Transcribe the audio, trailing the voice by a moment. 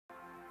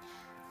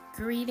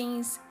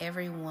Greetings,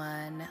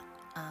 everyone.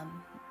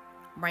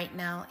 Right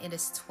now it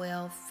is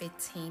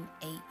 12:15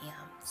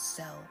 a.m.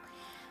 So,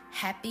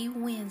 happy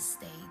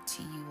Wednesday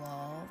to you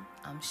all.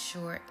 I'm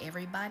sure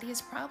everybody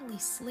is probably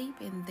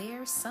sleeping.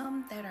 There's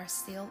some that are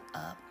still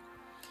up.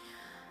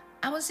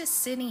 I was just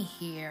sitting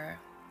here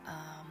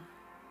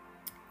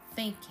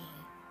thinking,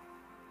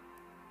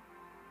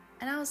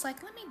 and I was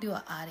like, let me do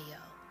an audio.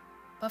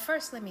 But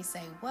first, let me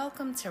say,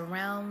 welcome to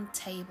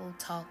RealTalk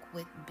Talk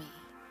with B.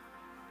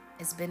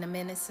 It's been a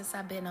minute since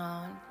I've been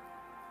on.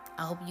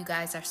 I hope you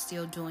guys are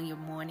still doing your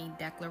morning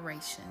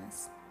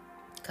declarations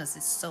because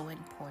it's so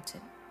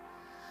important.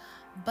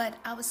 But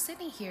I was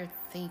sitting here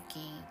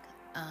thinking,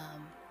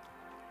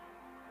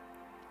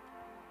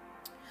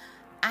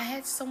 I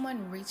had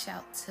someone reach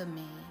out to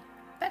me,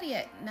 better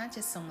yet, not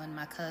just someone,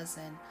 my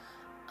cousin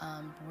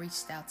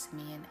reached out to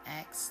me and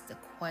asked the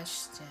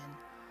question.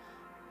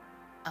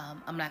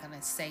 I'm not going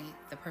to say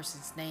the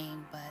person's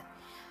name, but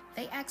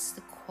they asked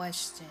the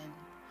question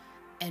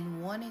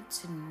and wanted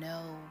to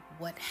know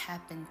what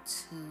happened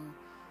to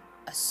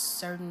a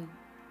certain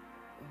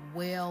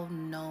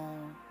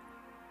well-known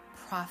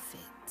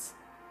prophet,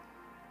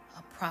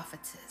 a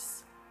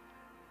prophetess.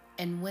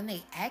 And when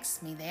they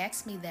asked me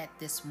that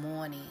this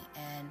morning,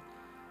 and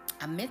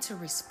I meant to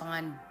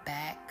respond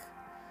back,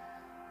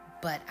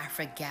 but I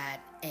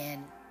forgot,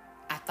 and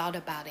I thought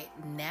about it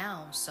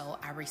now, so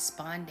I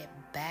responded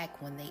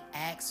back when they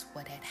asked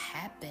what had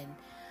happened.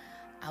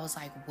 I was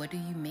like, what do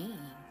you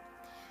mean?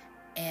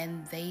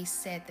 And they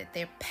said that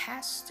their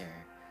pastor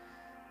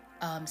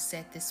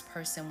said this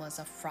person was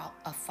a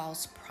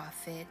false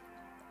prophet,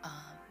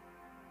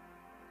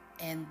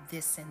 and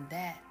this and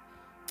that.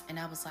 And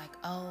I was like,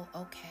 oh,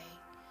 okay.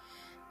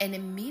 And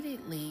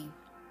immediately,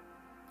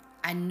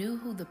 I knew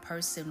who the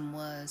person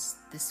was,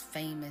 this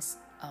famous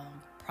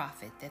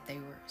prophet that they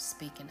were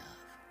speaking of.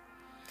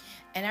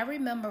 And I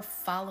remember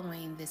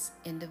following this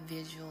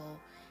individual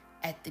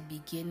at the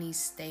beginning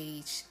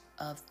stage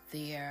of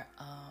their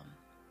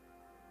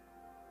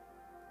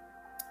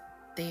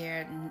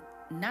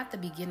not the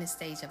beginning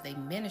stage of their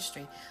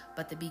ministry,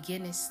 but the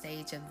beginning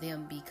stage of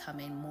them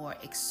becoming more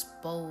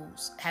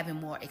exposed, having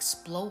more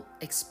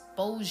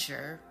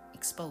exposure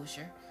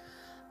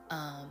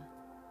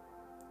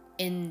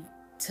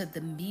into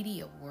the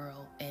media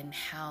world, and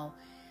how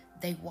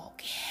they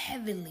walk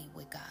heavily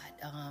with God.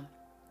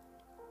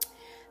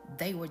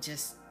 They were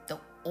just the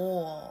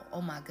oil.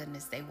 Oh my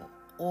goodness, they were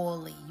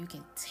oily. You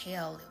can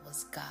tell it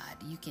was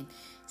God. You can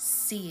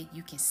see it.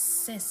 You can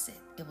sense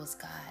it. It was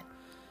God.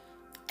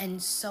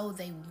 And so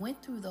they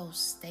went through those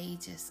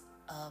stages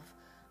of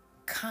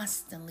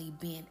constantly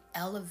being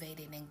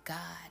elevated in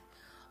God,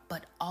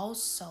 but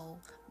also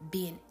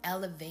being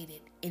elevated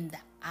in the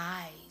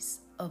eyes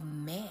of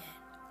man,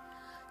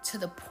 to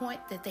the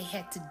point that they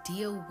had to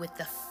deal with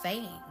the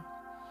fame.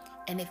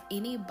 And if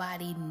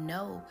anybody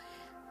know,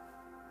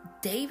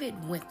 David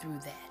went through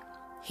that.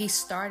 He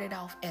started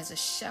off as a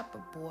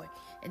shepherd boy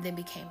and then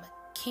became a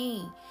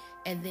king.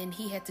 And then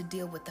he had to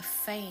deal with the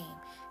fame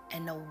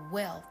and the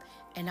wealth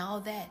and all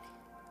that,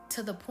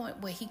 to the point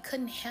where he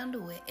couldn't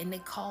handle it, and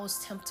it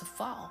caused him to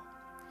fall.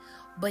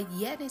 But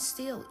yet and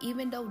still,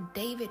 even though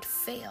David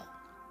fell,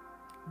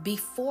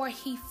 before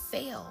he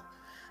fell,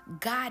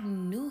 God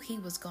knew he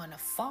was going to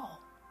fall.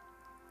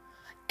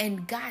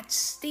 And God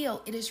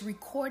still, it is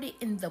recorded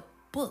in the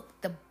book,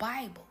 the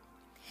Bible,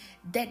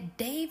 that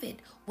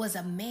David was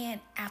a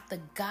man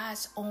after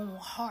God's own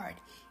heart,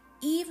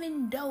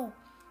 even though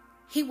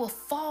he will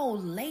fall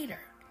later.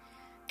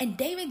 And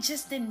David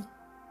just didn't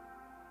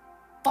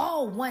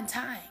fall one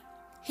time.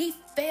 He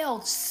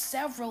failed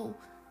several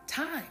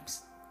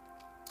times.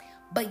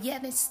 But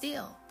yet and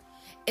still,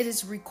 it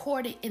is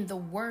recorded in the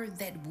word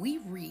that we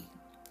read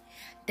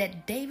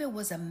that David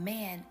was a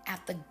man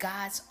after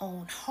God's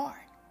own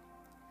heart.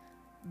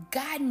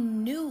 God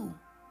knew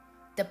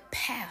the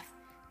path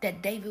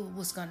that David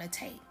was going to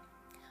take.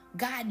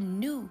 God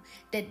knew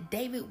that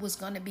David was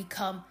going to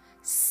become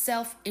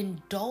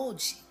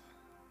self-indulging,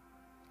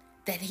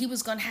 that he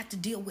was going to have to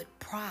deal with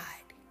pride,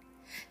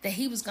 that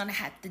he was going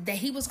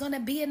to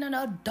be an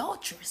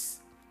adulteress.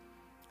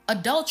 He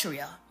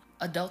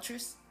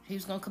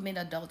was going to commit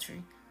adultery. I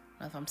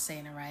don't know if I'm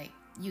saying it right.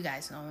 You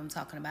guys know what I'm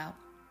talking about.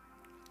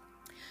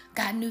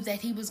 God knew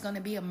that he was going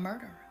to be a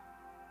murderer.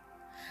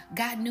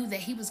 God knew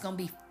that he was going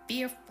to be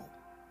fearful.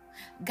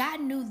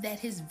 God knew that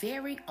his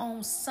very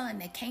own son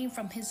that came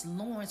from his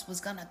loins was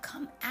going to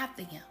come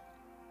after him.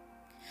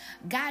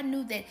 God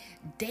knew that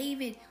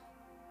David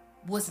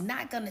was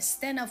not going to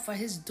stand up for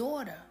his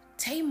daughter,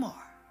 Tamar,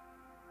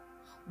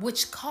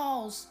 which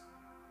caused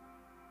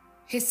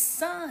his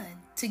son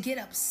to get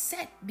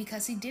upset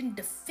because he didn't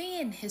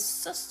defend his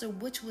sister,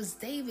 which was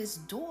David's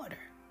daughter.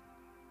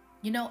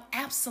 You know,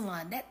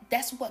 Absalom,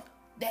 that's what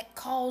that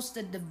caused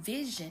the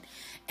division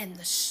and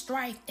the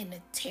strife and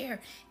the tear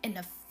in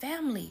the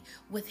family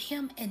with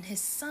him and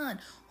his son,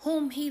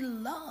 whom he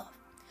loved.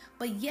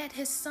 But yet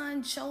his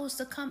son chose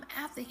to come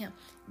after him.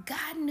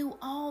 God knew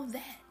all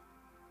that.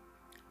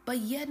 But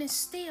yet and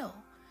still,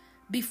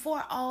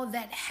 before all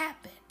that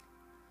happened,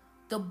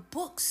 the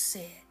book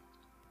said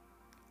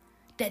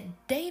that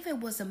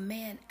David was a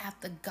man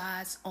after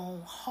God's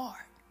own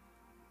heart.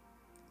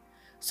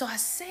 So I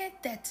said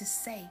that to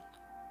say,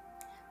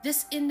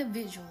 this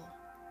individual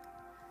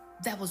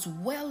that was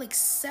well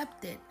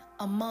accepted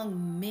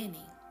among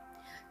many,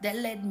 that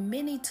led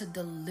many to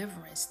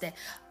deliverance, that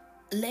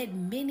led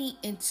many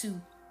into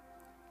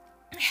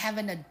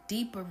having a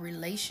deeper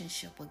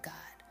relationship with God,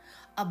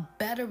 a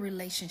better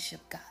relationship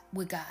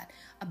with God,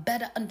 a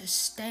better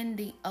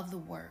understanding of the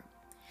word.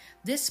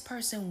 This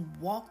person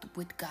walked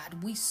with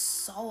God. We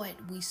saw it.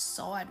 We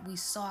saw it. We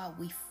saw it.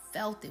 We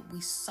felt it.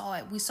 We saw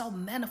it. We saw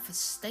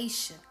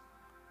manifestation.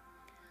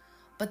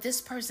 But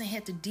this person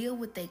had to deal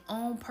with their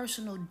own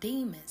personal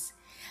demons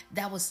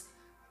that was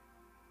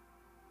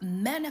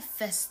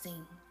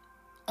manifesting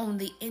on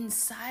the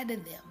inside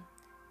of them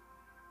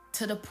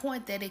to the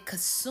point that it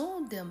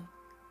consumed them,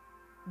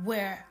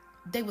 where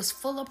they was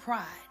full of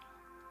pride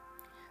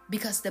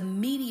because the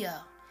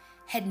media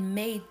had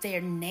made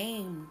their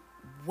name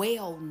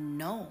well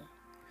known.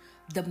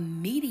 The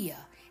media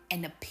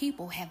and the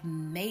people have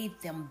made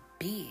them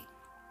big.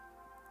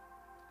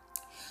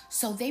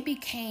 So they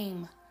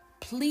became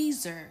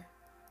pleaser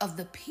of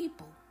the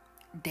people.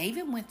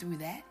 David went through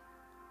that.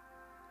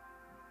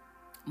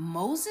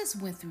 Moses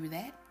went through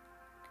that.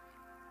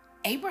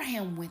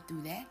 Abraham went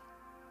through that.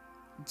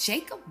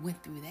 Jacob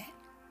went through that.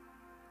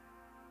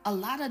 A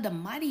lot of the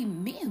mighty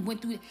men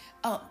went through it.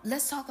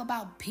 Let's talk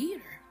about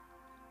Peter.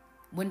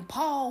 When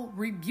Paul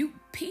rebuked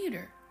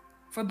Peter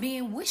for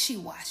being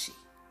wishy-washy,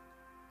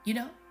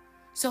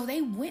 so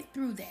they went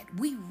through that.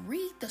 We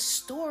read the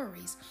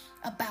stories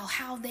about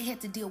how they had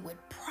to deal with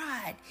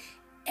pride,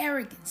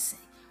 arrogance,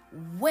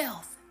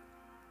 wealth,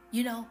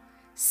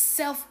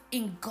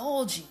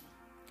 self-indulging.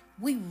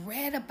 We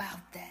read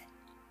about that.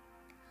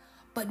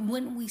 But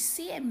when we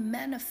see it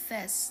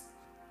manifest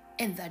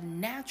in the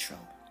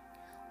natural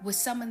with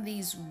some of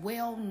these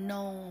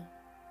well-known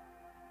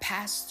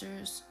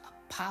pastors,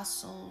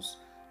 apostles,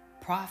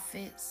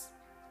 prophets,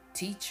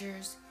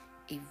 teachers,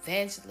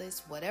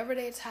 evangelists, whatever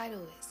their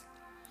title is,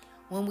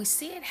 when we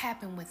see it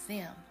happen with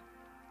them,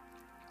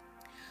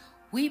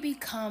 we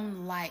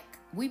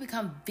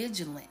become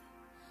vigilant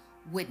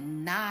with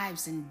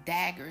knives and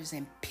daggers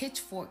and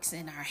pitchforks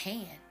in our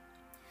hand,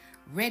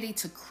 ready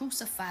to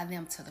crucify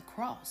them to the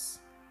cross,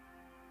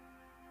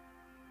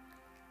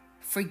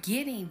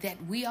 forgetting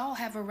that we all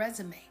have a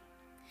resume,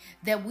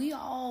 that we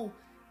all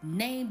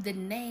named the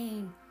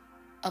name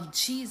of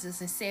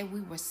Jesus and said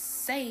we were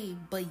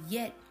saved, but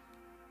yet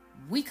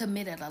we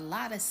committed a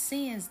lot of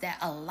sins that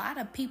a lot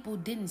of people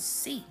didn't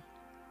see,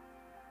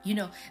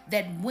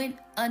 that went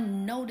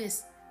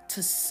unnoticed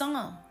to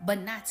some,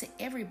 but not to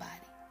everybody.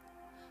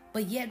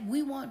 But yet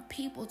we want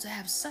people to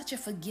have such a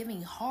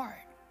forgiving heart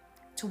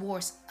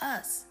towards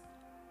us,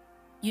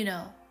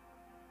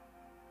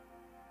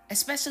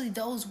 especially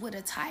those with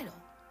a title.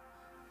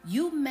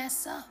 You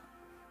mess up.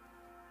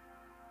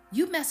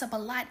 You mess up a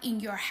lot in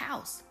your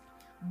house,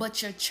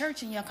 but your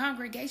church and your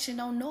congregation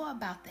don't know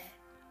about that.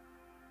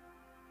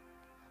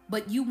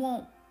 But you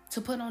want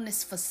to put on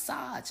this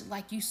facade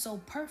like you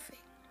so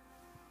perfect.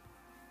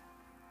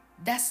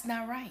 That's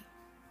not right.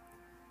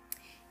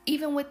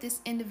 Even with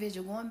this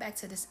individual, going back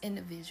to this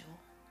individual,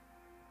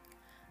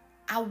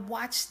 I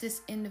watched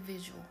this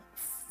individual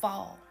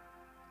fall.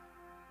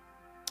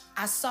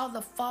 I saw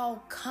the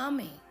fall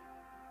coming.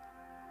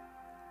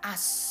 I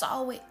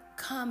saw it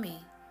coming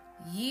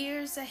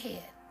years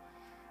ahead.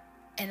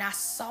 And I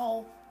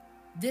saw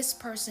this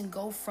person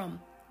go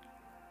from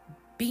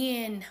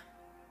being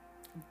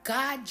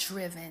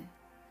God-driven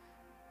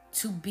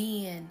to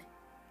being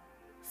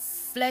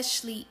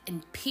fleshly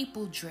and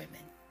people-driven,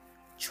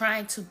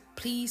 trying to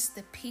please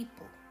the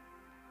people.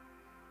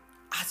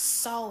 I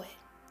saw it.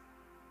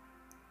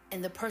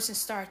 And the person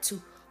started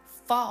to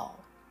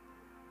fall,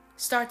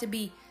 start to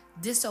be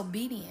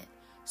disobedient.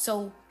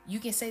 So you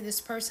can say this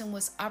person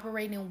was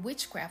operating in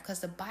witchcraft,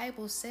 because the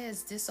Bible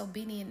says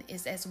disobedient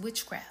is as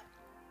witchcraft.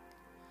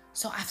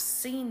 So I've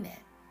seen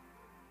that.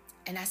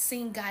 And I've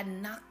seen God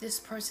knock this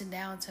person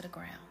down to the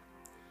ground,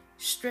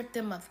 strip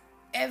them of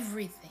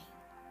everything.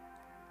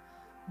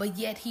 But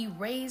yet he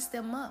raised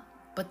them up.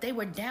 But they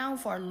were down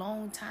for a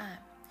long time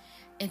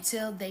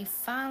until they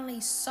finally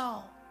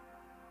saw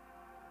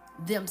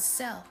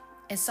themselves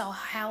and saw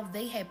how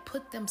they had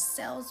put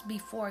themselves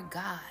before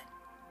God,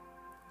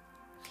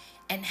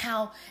 and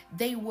how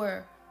they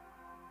were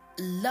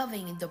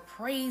loving the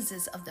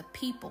praises of the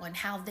people, and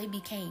how they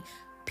became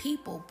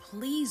people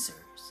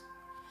pleasers,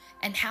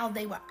 and how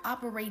they were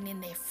operating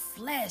in their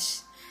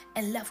flesh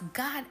and left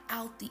God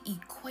out the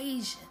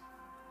equation.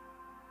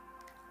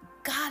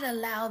 God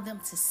allowed them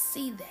to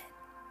see that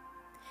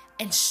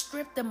and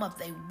stripped them of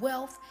their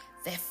wealth,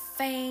 their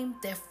fame,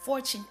 their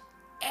fortune,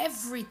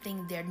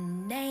 everything, their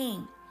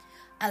name.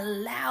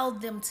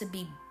 Allowed them to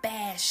be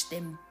bashed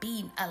and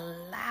beaten,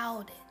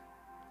 allowed it.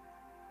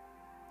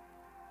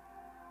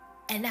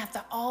 And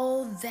after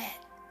all that,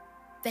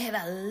 they had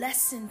a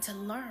lesson to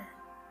learn.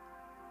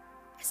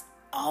 It's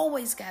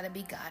always got to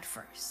be God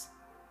first.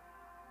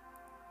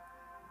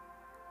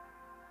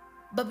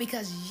 But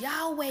because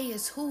Yahweh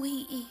is who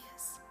he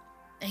is,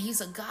 And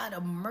he's a God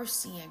of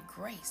mercy and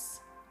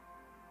grace.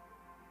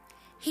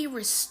 He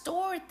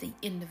restored the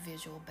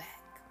individual back.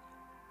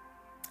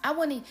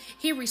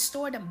 He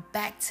restored them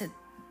back to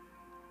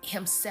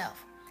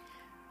himself.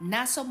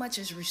 Not so much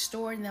as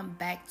restoring them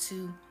back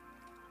to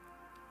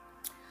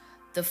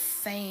the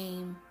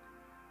fame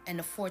and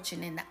the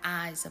fortune in the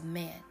eyes of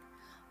men,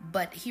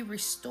 but he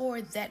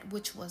restored that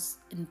which was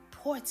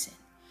important.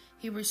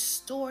 He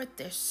restored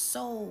their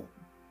soul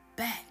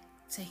back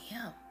to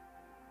him.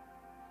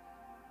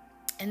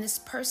 And this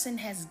person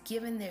has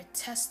given their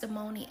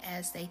testimony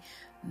as they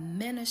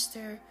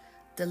minister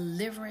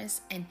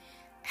deliverance and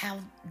how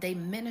they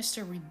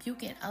minister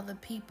rebuking other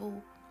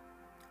people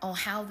on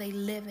how they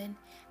living.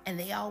 And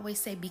they always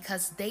say,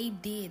 because they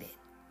did it,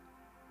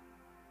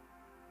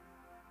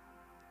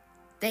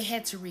 they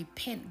had to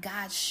repent.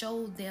 God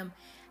showed them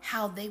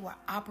how they were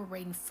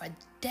operating for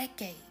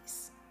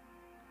decades.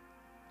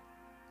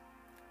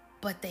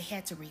 But they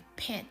had to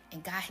repent,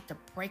 and God had to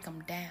break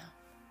them down.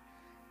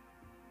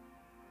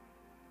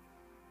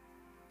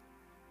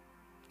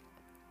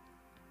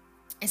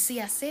 And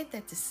see, I said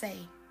that to say,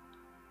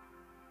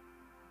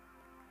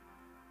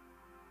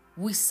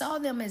 we saw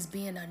them as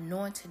being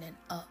anointed and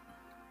up.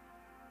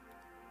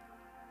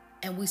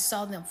 And we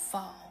saw them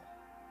fall.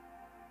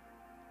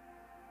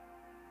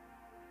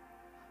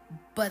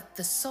 But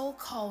the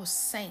so-called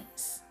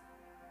saints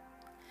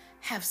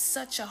have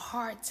such a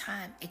hard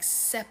time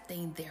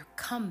accepting their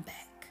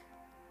comeback.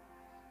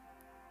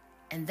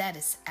 And that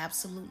is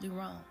absolutely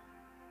wrong.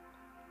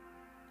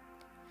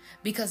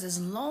 Because as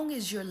long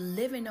as you're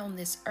living on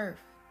this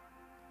earth,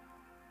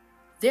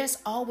 there's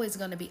always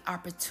going to be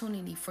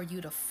opportunity for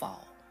you to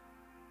fall.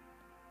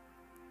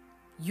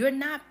 You're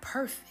not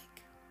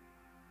perfect.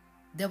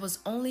 There was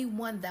only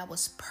one that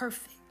was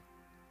perfect,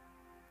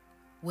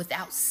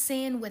 without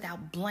sin,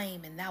 without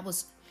blame, and that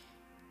was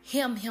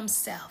him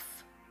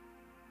himself,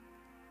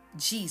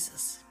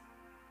 Jesus.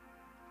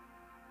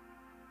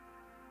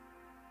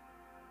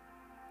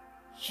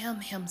 Him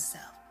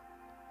himself.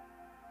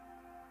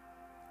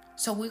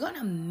 So we're going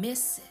to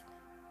miss it.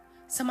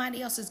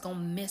 Somebody else is going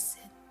to miss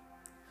it.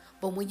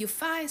 But when you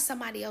find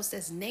somebody else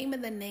that's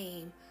naming the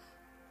name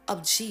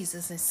of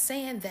Jesus and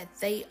saying that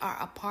they are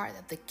a part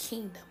of the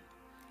kingdom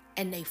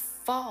and they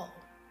fall,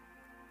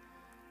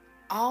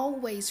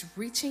 always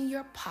reach in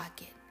your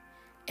pocket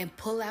and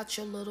pull out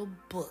your little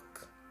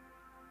book.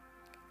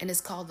 And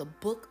it's called the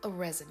Book of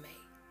Resume.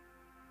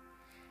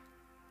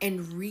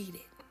 And read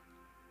it.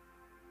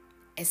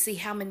 And see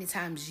how many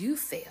times you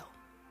fail.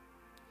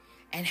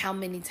 And how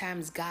many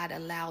times God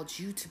allowed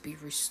you to be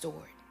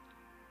restored.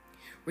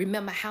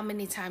 Remember how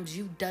many times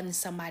you've done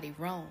somebody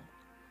wrong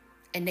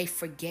and they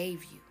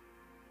forgave you.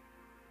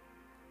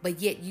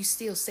 But yet you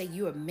still say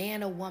you're a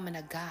man or woman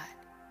of God.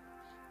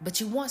 But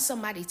you want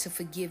somebody to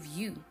forgive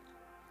you.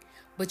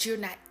 But you're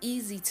not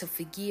easy to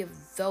forgive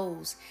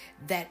those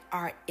that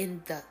are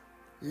in the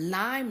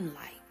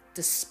limelight,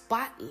 the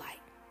spotlight.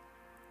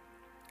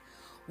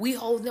 We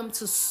hold them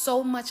to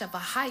so much of a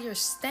higher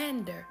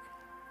standard.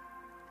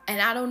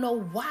 And I don't know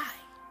why.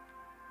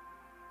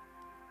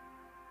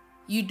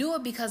 You do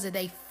it because of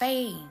their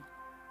fame,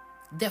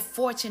 their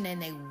fortune,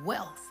 and their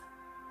wealth.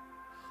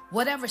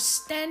 Whatever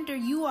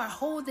standard you are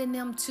holding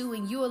them to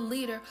and you're a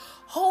leader,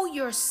 hold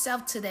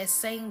yourself to that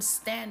same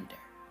standard.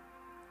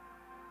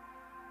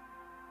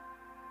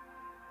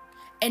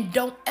 And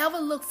don't ever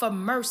look for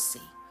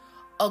mercy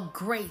or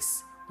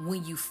grace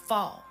when you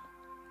fall.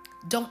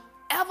 Don't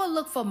ever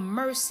look for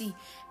mercy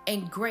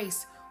and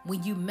grace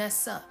when you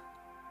mess up.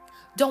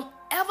 Don't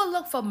ever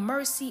look for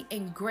mercy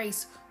and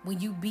grace when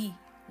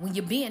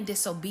you're being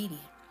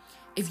disobedient.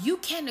 If you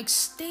can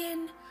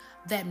extend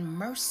that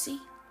mercy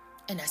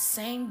and the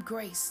same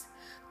grace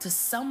to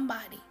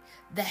somebody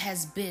that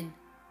has been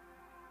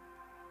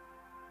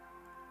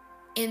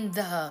in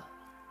the,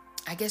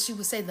 I guess you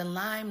would say, the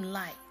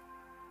limelight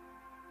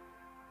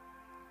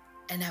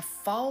and have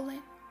fallen,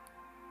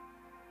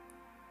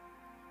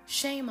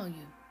 shame on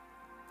you.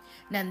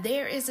 Now,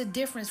 there is a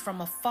difference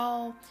from a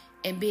fall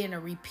and being a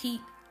repeat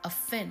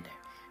offender.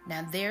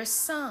 Now, there's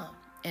some,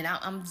 and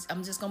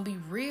I'm just going to be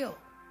real,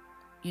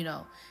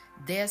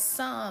 there's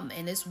some,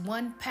 and it's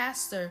one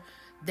pastor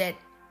that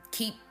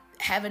keep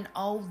having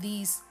all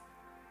these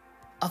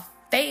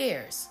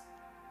affairs.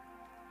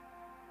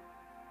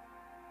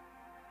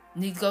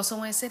 Need to go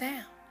somewhere and sit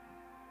down.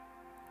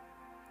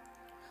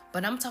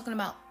 But I'm talking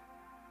about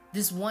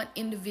this one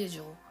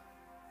individual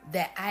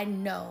that I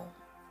know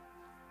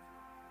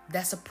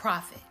that's a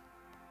prophet,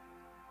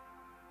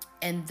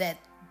 and that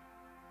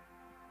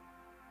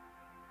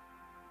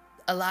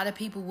a lot of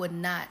people would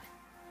not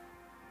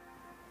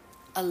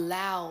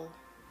allow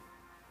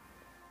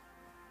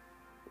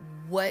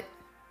what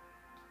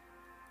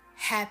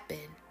happened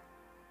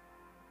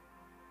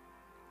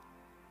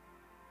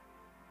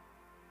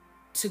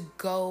to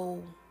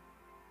go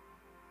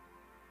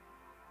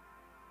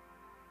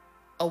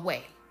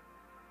away,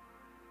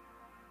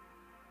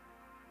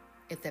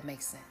 if that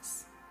makes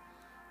sense.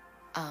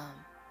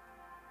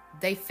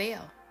 They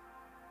fell.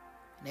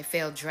 And they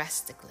fell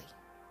drastically.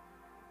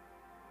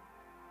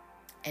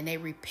 And they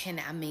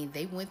repented. I mean,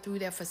 they went through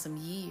that for some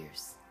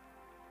years.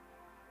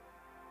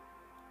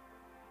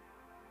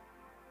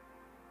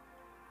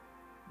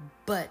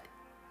 But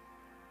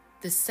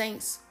the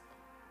saints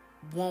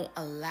won't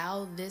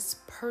allow this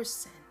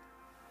person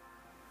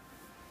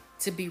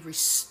to be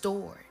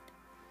restored.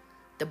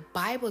 The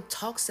Bible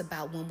talks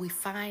about when we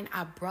find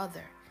our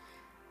brother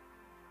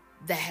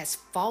that has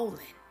fallen,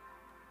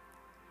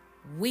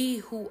 we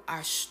who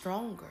are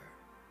stronger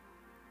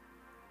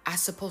are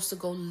supposed to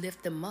go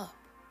lift them up.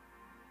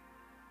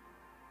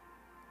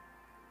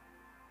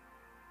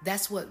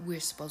 That's what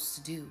we're supposed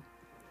to do.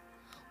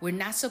 We're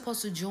not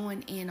supposed to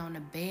join in on a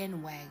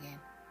bandwagon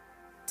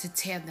to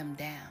tear them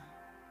down.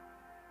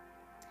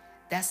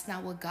 That's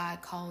not what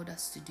God called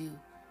us to do.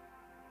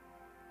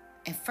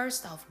 And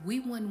first off, we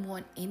wouldn't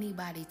want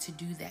anybody to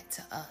do that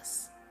to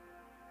us.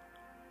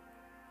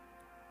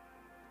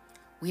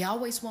 We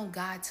always want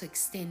God to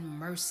extend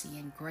mercy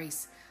and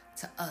grace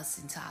to us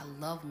and to our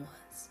loved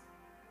ones.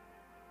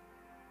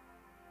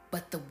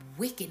 But the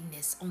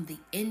wickedness on the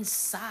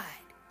inside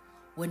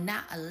will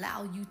not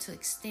allow you to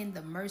extend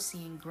the mercy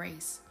and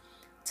grace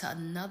to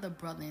another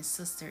brother and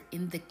sister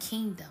in the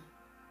kingdom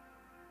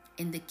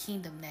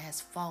that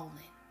has fallen.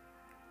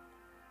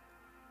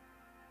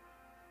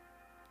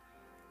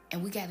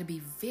 And we got to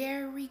be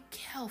very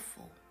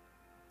careful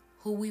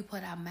who we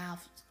put our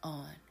mouths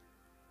on.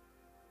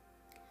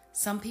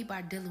 Some people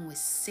are dealing with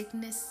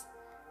sickness,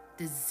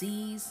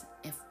 disease,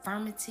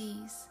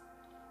 infirmities,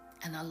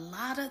 and a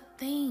lot of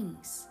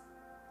things.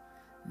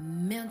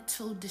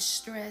 Mental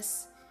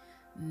distress,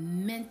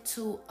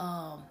 mental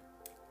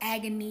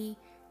agony,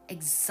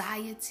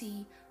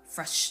 anxiety,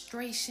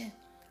 frustration.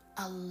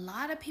 A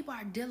lot of people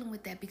are dealing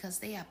with that because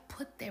they have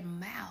put their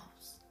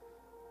mouths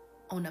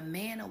on a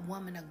man or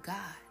woman of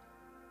God.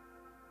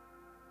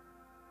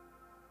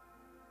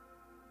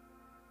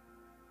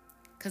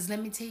 Because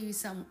let me tell you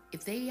something.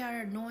 If they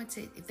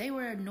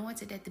were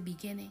anointed at the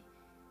beginning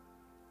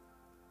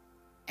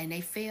and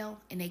they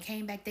fell and they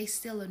came back, they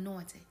still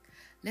anointed.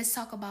 Let's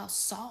talk about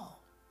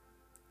Saul.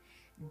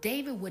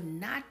 David would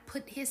not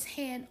put his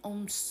hand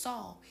on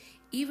Saul,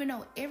 even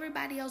though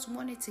everybody else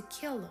wanted to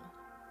kill him.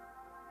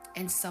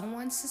 And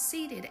someone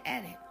succeeded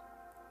at it.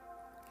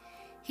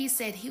 He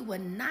said he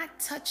would not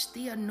touch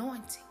the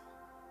anointing.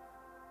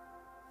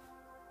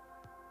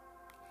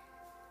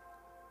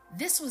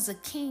 This was a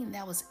king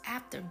that was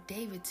after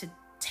David to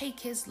take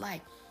his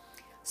life.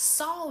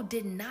 Saul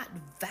did not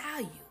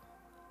value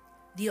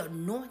the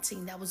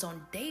anointing that was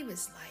on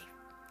David's life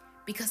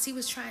because he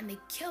was trying to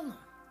kill him.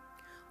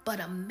 But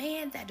a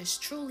man that is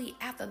truly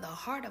after the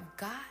heart of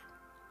God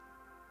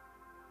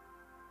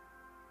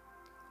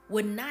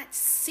would not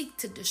seek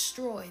to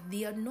destroy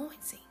the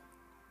anointing.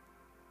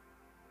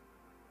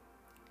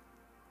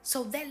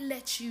 So that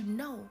lets you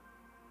know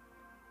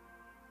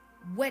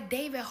what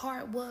David's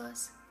heart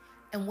was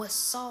and what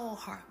Saul's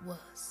heart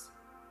was.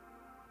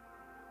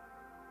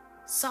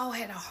 Saul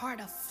had a heart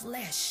of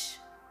flesh.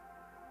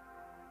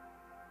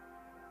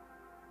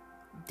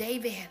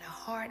 David had a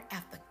heart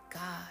after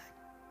God.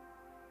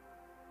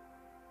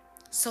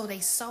 So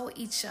they saw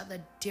each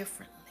other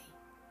differently.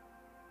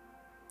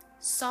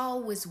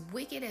 Saul was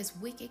wicked as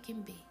wicked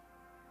can be,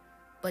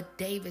 but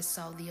David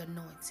saw the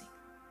anointing.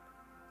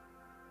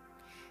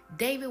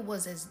 David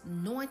was as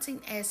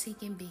anointing as he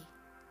can be,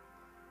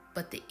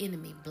 but the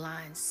enemy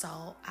blinds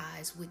Saul's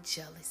eyes with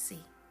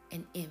jealousy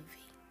and envy.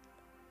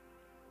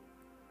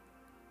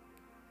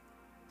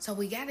 So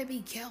we got to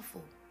be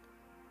careful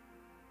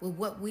with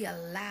what we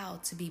allow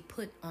to be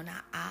put on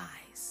our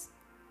eyes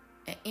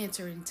and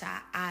enter into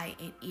our eye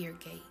and ear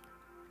gate.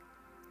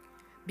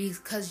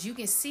 Because you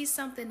can see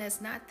something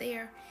that's not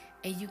there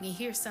and you can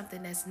hear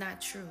something that's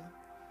not true.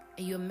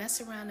 And you'll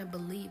mess around and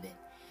believe it.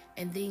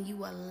 And then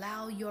you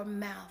allow your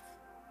mouth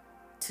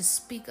to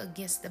speak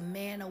against the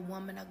man or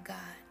woman of God.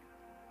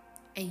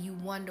 And you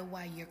wonder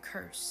why you're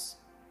cursed.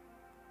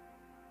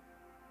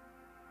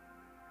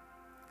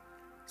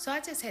 So I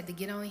just had to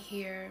get on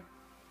here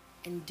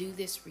and do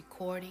this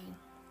recording.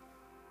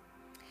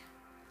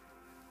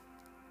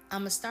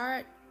 I'm going to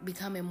start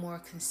becoming more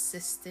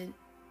consistent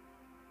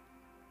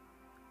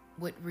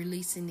with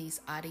releasing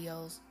these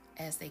audios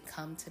as they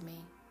come to me.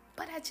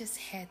 But I just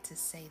had to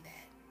say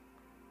that.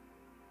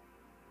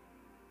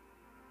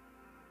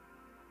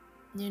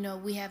 You know,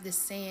 we have this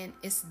saying,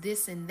 it's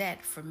this and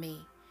that for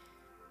me.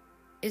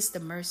 It's the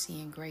mercy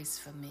and grace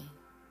for me.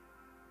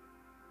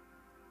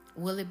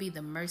 Will it be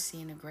the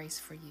mercy and the grace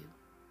for you?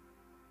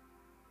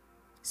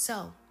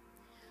 So,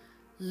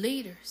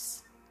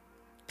 leaders,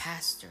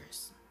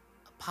 pastors,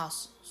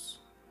 apostles,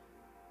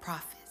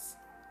 prophets,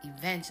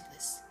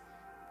 evangelists,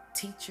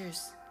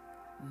 teachers,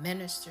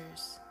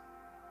 ministers,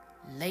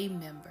 lay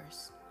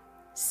members,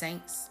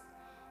 saints,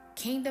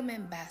 kingdom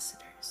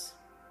ambassadors,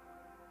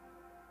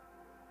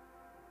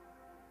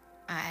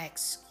 I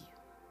ask you,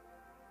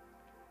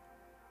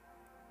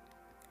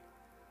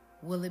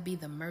 will it be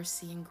the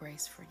mercy and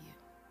grace for you?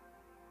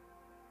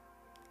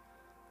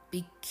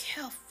 Be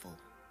careful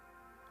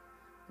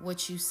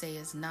what you say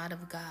is not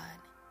of God,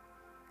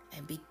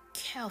 and be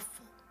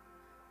careful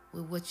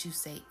with what you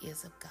say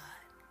is of God.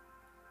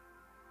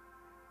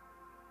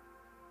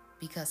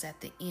 Because at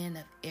the end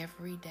of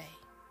every day,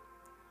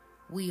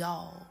 we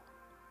all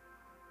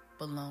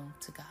belong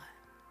to God.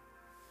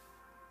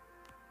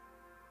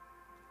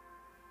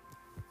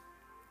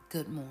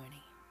 Good morning.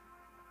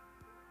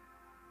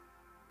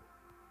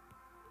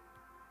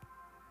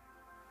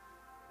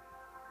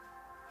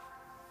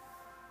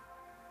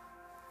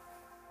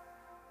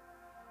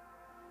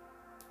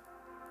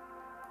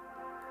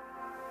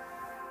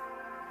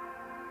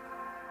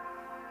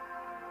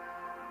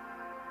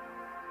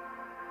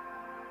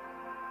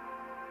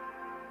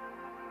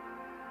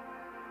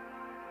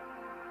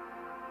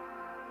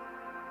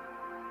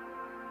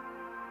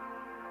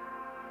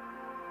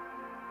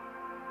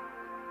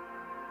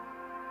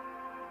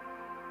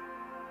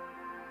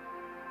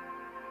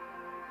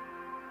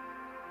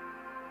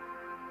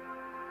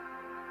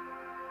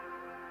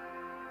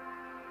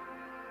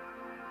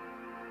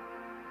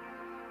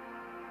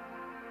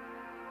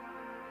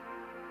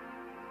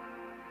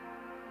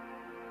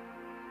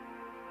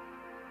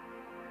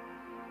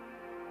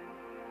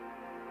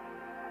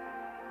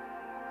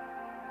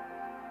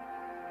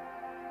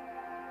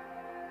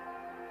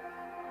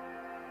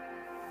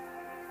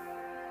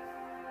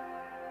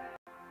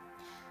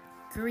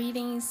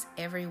 Greetings,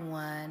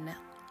 everyone.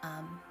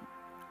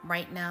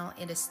 Right now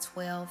it is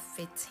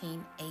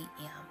 12:15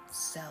 a.m.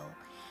 So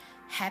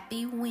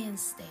happy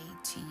Wednesday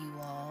to you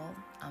all.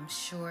 I'm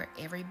sure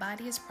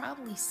everybody is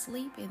probably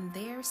sleeping.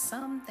 There's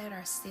some that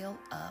are still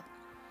up.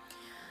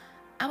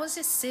 I was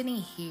just sitting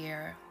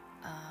here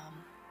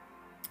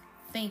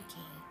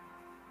thinking,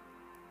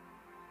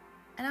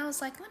 and I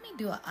was like, let me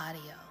do an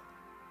audio.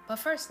 But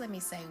first, let me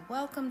say,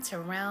 welcome to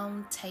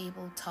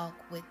RealTalk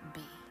with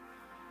B.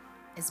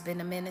 It's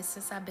been a minute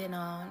since I've been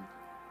on.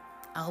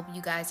 I hope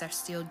you guys are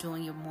still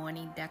doing your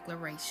morning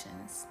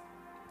declarations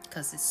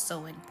because it's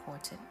so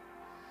important.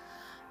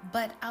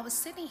 But I was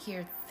sitting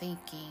here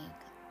thinking,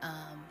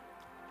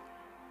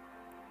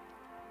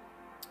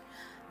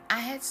 I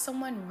had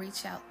someone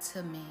reach out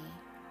to me,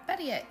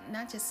 better yet,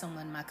 not just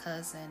someone, my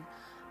cousin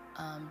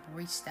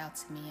reached out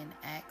to me and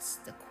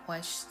asked the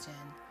question.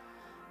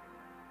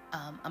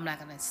 I'm not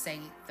going to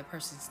say the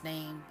person's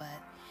name,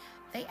 but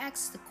they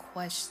asked the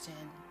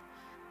question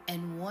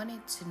and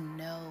wanted to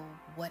know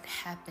what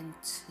happened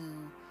to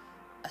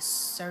a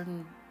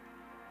certain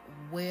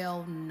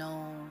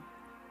well-known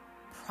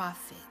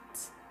prophet,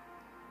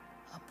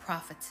 a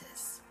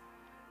prophetess.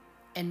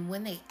 And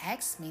when they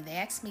asked me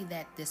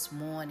that this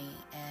morning,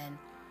 and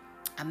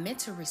I meant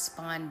to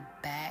respond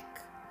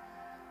back,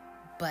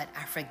 but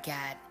I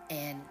forgot,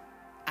 and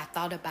I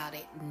thought about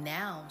it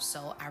now,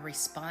 so I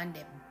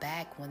responded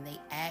back when they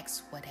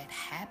asked what had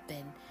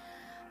happened.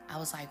 I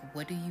was like,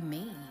 what do you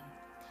mean?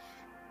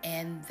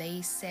 And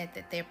they said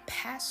that their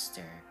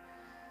pastor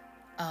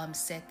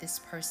said this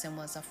person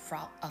was a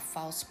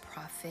false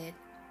prophet,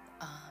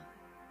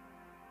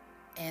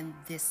 and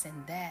this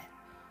and that.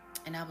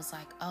 And I was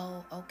like,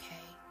 oh,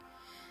 okay.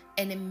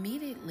 And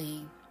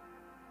immediately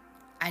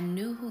I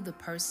knew who the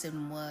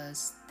person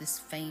was, this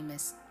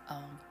famous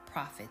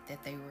prophet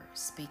that they were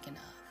speaking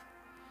of.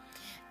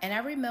 And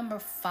I remember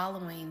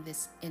following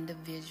this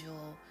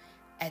individual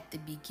at the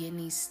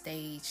beginning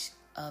stage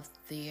of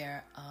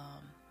their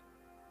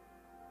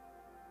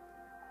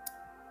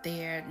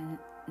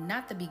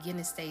not the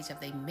beginning stage of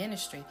their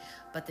ministry,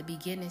 but the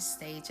beginning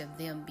stage of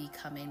them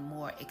becoming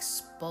more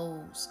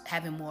exposed,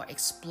 having more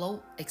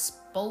exposure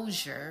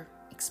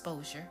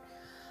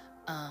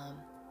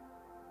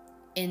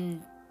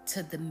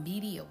into the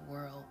media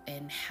world,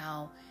 and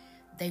how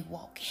they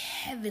walk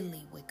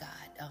heavily with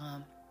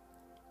God.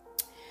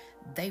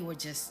 They were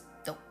just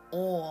the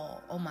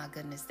oil. Oh my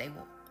goodness, they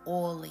were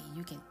oily.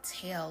 You can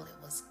tell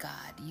it was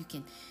God. You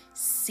can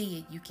see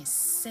it. You can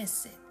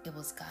sense it. It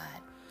was God.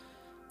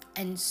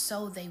 And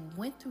so they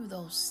went through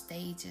those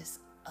stages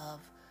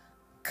of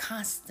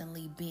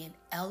constantly being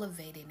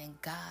elevated in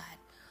God,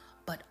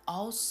 but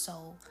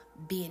also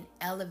being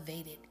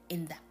elevated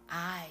in the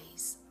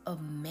eyes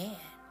of man,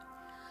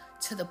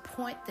 to the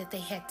point that they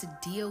had to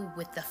deal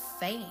with the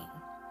fame.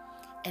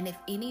 And if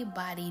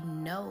anybody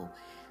know,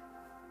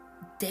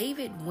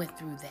 David went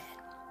through that.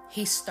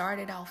 He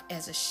started off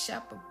as a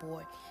shepherd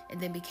boy and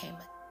then became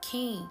a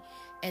king,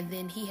 and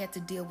then he had to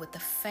deal with the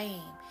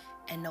fame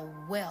and the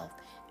wealth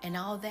and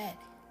all that,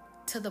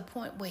 to the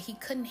point where he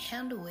couldn't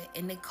handle it,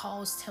 and it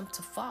caused him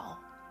to fall.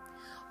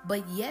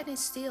 But yet and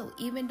still,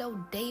 even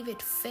though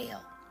David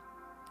fell,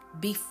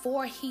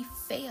 before he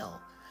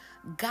fell,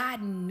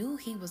 God knew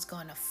he was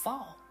going to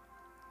fall.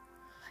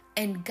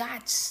 And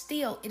God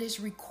still, it is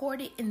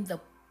recorded in the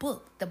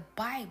book, the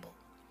Bible,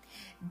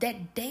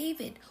 that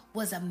David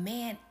was a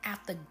man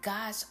after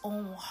God's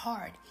own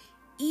heart,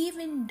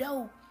 even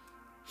though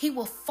he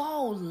will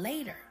fall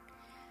later.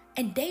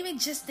 And David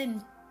just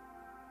didn't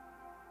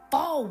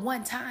fall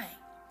one time.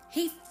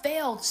 He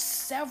failed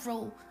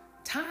several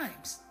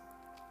times.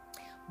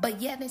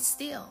 But yet and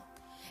still,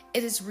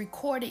 it is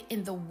recorded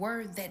in the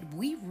word that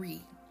we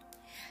read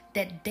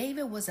that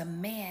David was a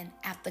man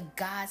after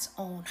God's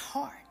own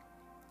heart.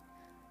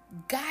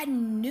 God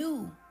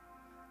knew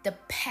the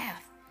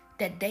path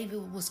that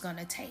David was going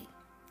to take.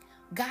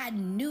 God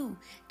knew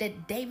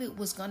that David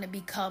was going to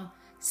become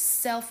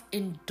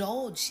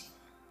self-indulging,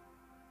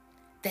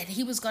 that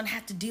he was going to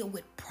have to deal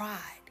with pride,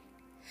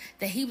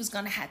 that he was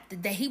going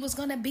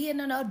to be an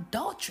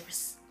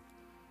adulteress.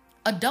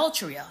 He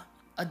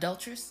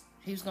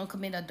was going to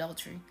commit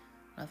adultery. I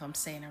don't know if I'm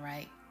saying it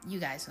right. You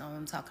guys know what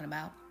I'm talking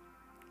about.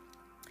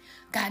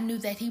 God knew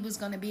that he was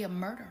going to be a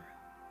murderer.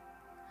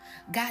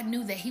 God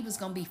knew that he was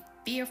going to be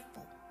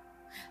fearful.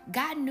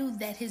 God knew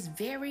that his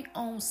very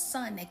own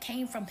son that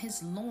came from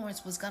his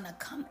loins was going to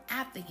come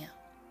after him.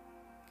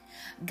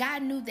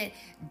 God knew that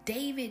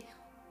David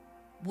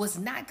was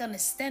not going to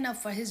stand up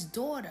for his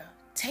daughter,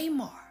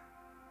 Tamar,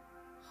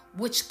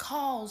 which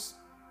caused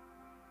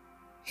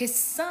his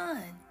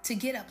son to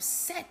get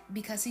upset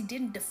because he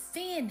didn't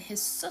defend his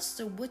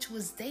sister, which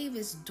was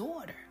David's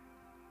daughter.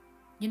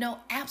 You know,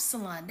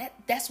 Absalom,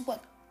 that's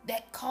what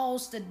that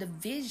caused the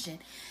division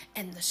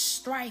and the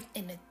strife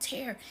and the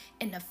tear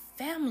in the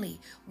family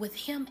with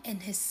him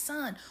and his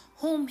son,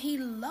 whom he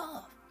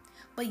loved.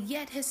 But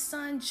yet his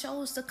son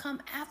chose to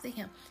come after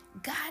him.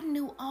 God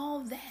knew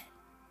all that.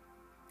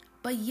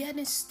 But yet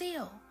and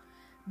still,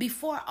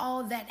 before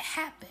all that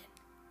happened,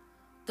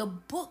 the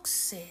book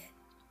said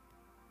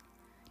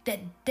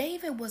that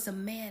David was a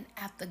man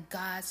after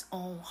God's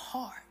own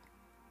heart.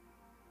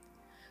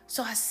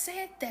 So I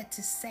said that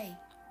to say,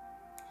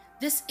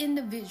 this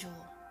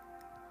individual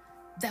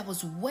that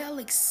was well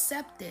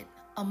accepted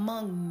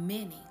among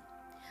many,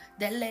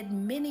 that led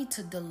many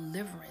to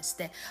deliverance,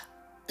 that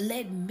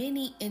led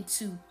many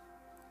into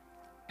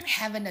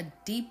having a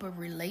deeper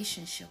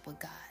relationship with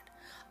God,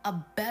 a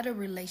better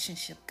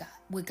relationship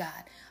with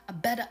God, a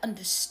better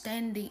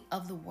understanding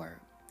of the word.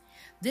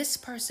 This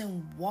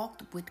person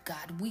walked with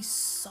God. We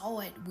saw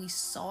it. We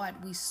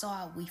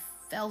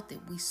felt it.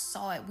 We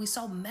saw it. We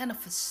saw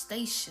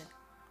manifestation.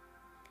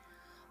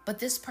 But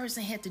this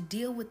person had to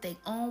deal with their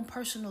own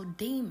personal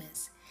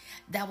demons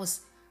that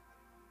was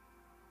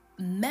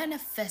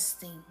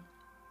manifesting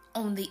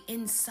on the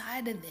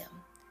inside of them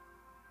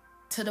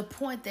to the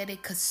point that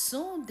it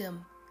consumed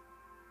them,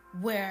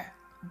 where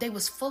they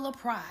was full of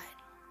pride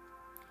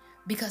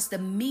because the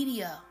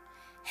media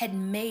had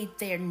made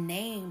their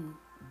name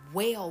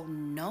well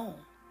known.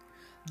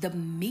 The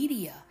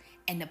media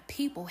and the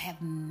people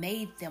have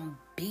made them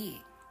big.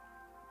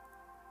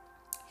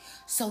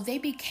 So they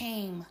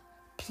became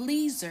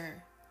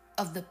pleaser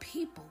of the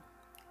people.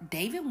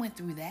 David went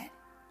through that.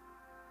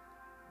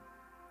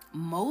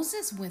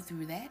 Moses went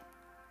through that.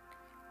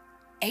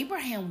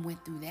 Abraham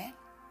went through that.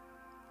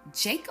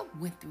 Jacob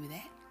went through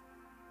that.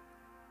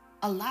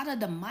 A lot of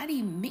the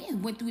mighty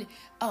men went through it.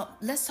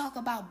 Let's talk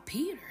about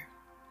Peter.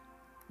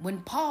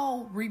 When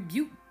Paul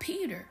rebuked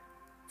Peter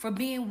for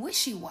being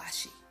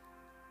wishy-washy,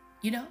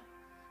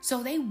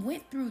 so they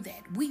went through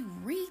that. We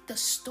read the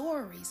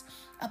stories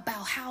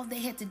about how they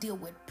had to deal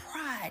with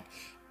pride,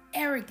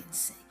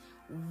 arrogance,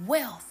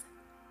 wealth,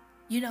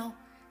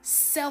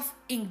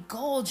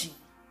 self-indulging.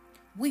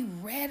 We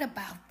read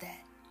about that.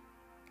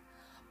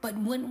 But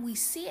when we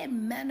see it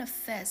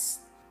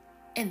manifest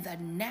in the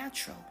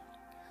natural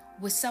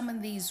with some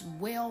of these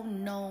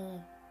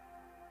well-known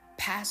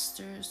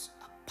pastors,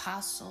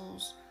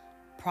 apostles,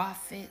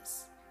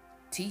 prophets,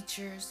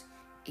 teachers,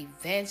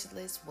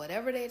 evangelists,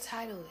 whatever their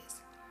title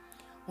is,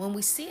 when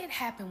we see it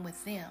happen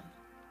with them,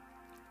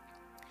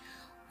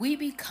 we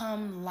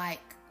become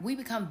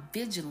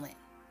vigilant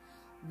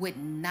with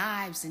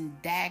knives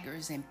and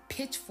daggers and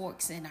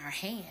pitchforks in our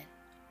hand,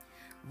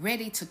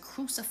 ready to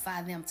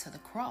crucify them to the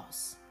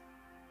cross,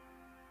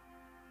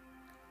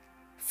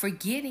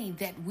 forgetting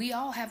that we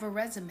all have a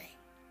resume,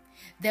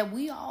 that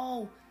we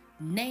all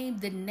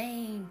named the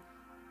name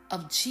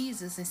of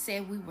Jesus and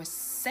said we were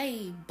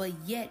saved, but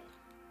yet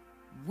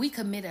we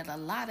committed a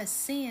lot of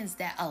sins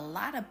that a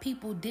lot of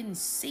people didn't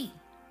see,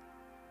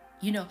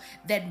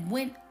 that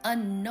went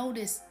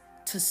unnoticed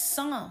to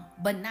some,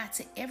 but not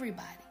to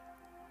everybody.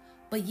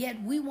 But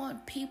yet we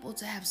want people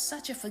to have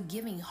such a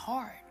forgiving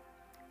heart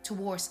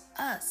towards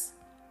us,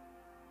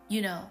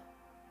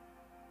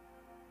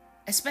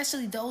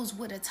 especially those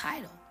with a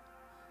title.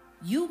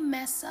 You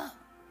mess up.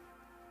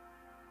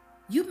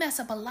 You mess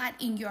up a lot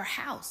in your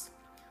house,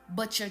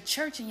 but your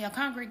church and your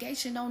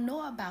congregation don't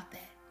know about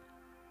that.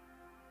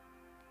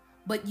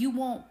 But you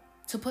want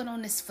to put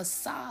on this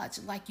facade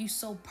like you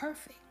so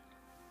perfect.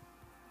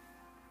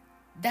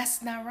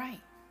 That's not right.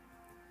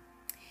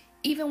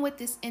 Even with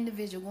this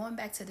individual, going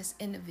back to this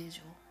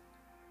individual,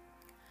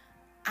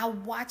 I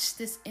watched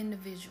this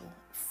individual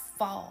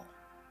fall.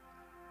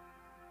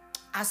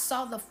 I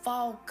saw the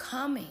fall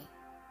coming.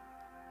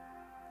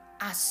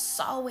 I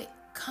saw it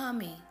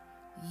coming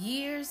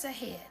years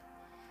ahead.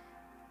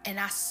 And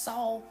I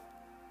saw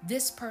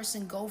this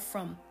person go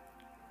from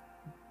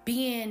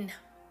being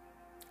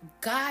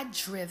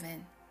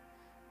God-driven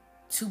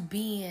to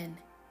being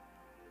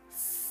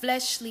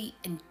fleshly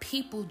and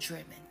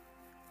people-driven,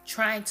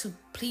 trying to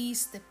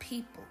please the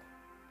people.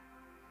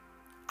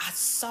 I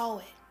saw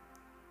it.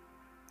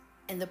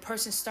 And the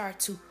person started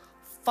to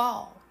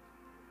fall,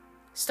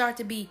 start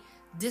to be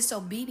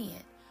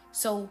disobedient,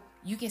 So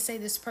you can say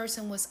this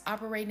person was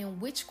operating in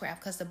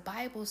witchcraft, because the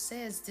Bible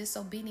says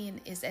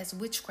disobedient is as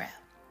witchcraft.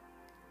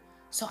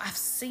 So I've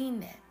seen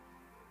that.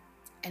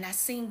 And I've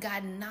seen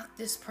God knock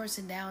this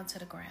person down to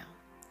the ground,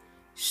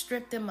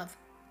 strip them of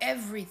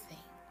everything.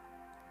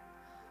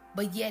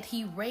 But yet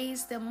he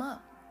raised them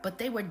up. But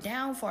they were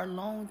down for a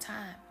long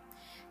time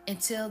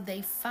until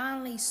they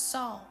finally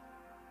saw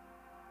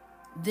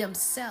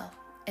themselves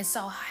and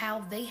saw how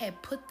they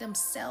had put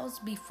themselves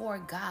before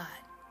God,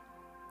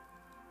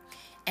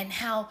 and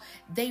how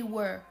they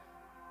were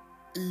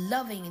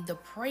loving the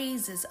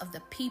praises of the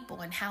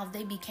people, and how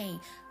they became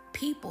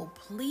people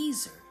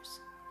pleasers,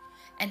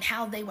 and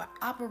how they were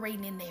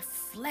operating in their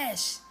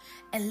flesh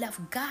and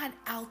left God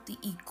out the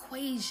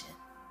equation.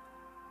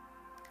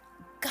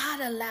 God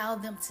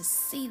allowed them to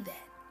see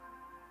that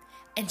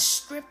and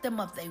stripped them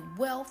of their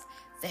wealth,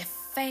 their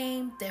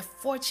fame, their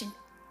fortune,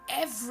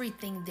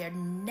 everything, their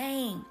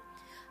name.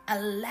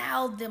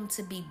 Allowed them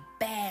to be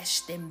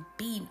bashed and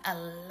beaten,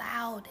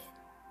 allowed it.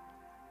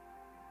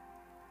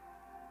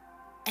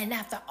 And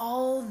after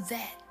all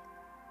that,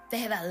 they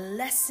had a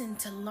lesson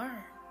to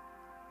learn.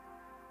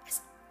 It's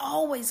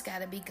always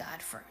got to be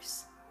God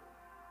first.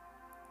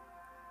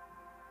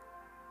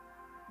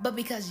 But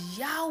because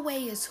Yahweh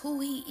is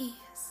who he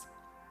is,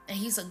 and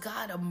he's a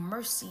God of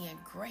mercy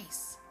and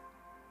grace,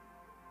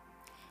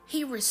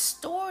 he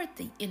restored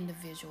the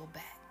individual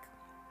back.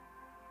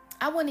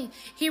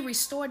 He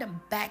restored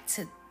them back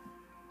to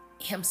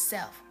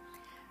himself.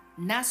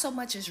 Not so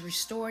much as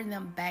restoring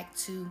them back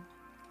to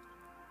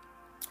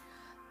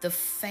the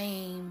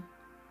fame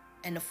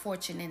and the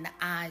fortune in the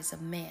eyes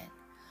of men,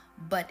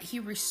 but he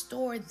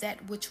restored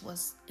that which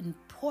was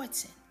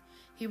important.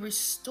 He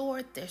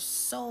restored their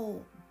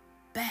soul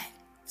back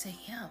to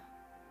him.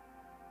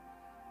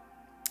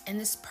 And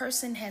this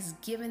person has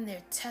given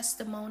their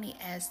testimony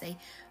as they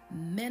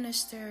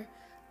minister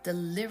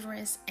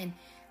deliverance, and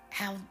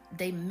how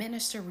they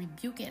minister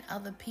rebuking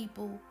other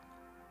people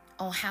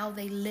on how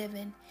they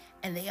living.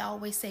 And they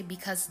always say,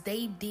 because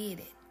they did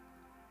it,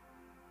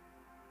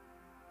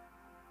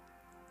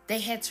 they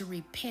had to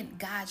repent.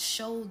 God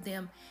showed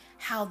them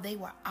how they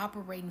were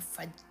operating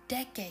for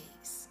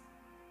decades,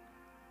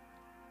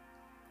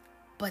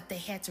 but they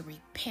had to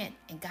repent,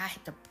 and God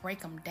had to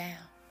break them down.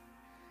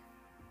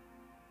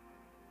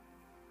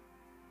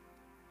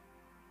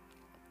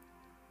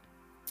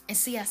 And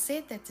see, I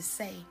said that to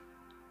say,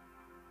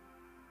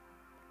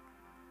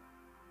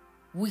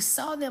 we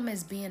saw them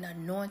as being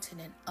anointed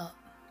and up,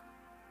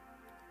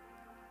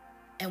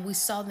 and we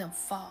saw them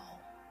fall.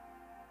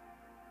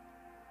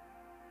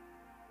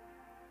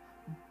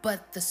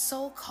 But the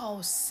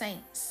so-called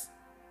saints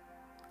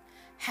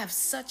have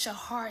such a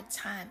hard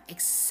time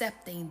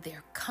accepting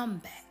their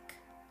comeback.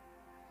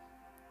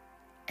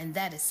 And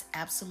that is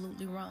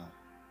absolutely wrong.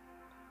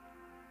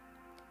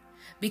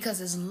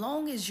 Because as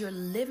long as you're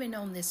living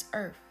on this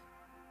earth,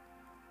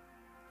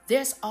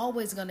 there's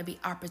always going to be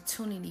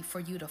opportunity for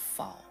you to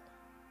fall.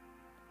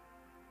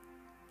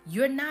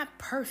 You're not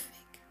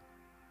perfect.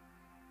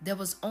 There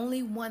was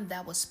only one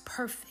that was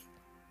perfect,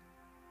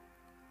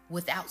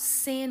 without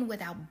sin,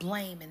 without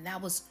blame, and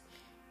that was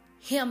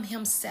him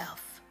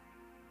himself,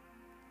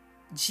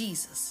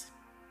 Jesus.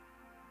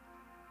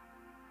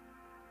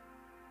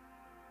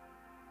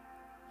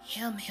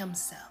 Him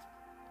himself.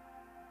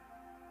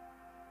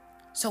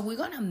 So we're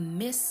going to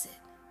miss it.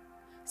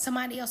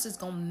 Somebody else is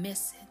going to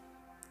miss it.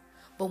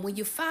 But when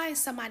you find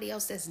somebody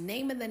else that's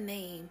naming the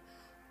name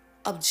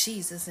of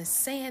Jesus and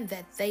saying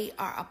that they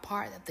are a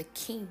part of the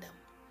kingdom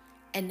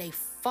and they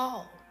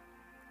fall,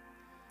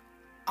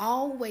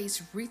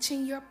 always reach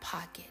in your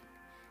pocket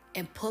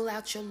and pull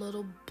out your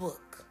little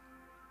book.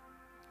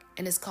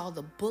 And it's called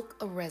the Book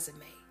of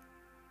Resume.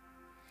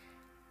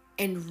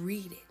 And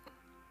read it.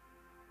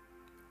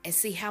 And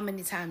see how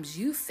many times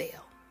you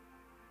fail.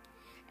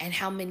 And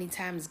how many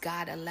times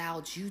God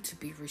allowed you to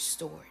be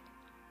restored.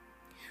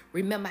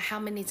 Remember how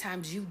many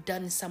times you've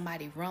done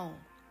somebody wrong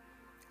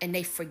and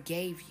they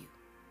forgave you.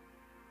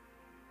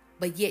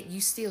 But yet you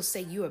still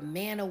say you're a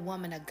man or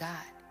woman of God.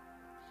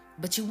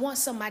 But you want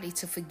somebody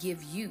to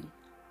forgive you.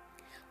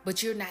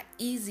 But you're not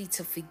easy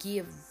to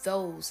forgive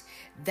those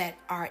that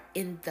are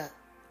in the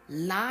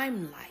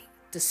limelight,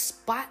 the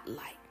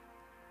spotlight.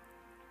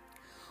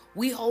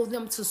 We hold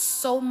them to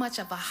so much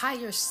of a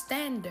higher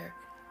standard.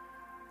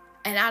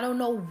 And I don't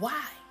know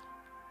why.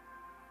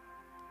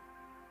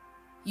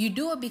 You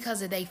do it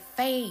because of their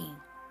fame,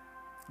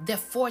 their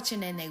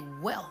fortune, and their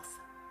wealth.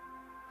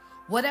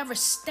 Whatever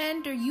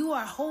standard you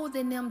are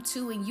holding them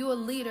to, and you're a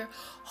leader,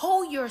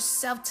 hold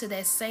yourself to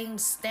that same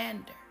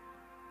standard.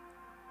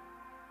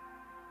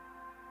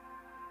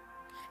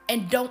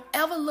 And don't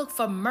ever look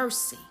for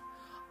mercy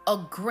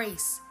or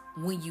grace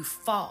when you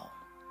fall.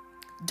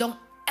 Don't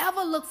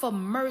ever look for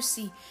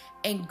mercy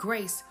and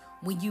grace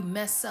when you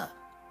mess up.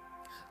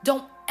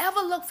 Don't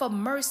ever look for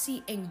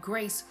mercy and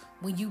grace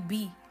when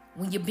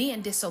you're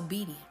being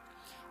disobedient.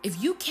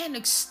 If you can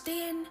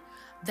extend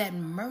that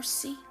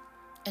mercy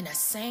and the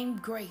same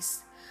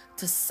grace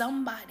to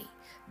somebody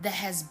that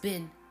has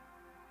been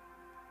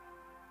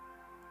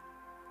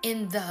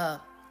in the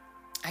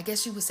I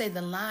guess you would say,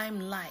 the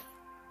limelight,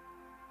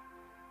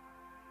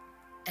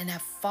 and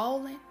have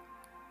fallen,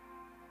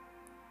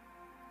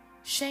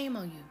 shame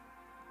on you.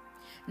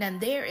 Now,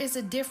 there is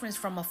a difference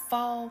from a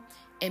fall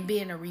and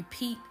being a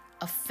repeat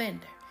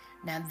offender.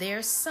 Now,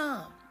 there's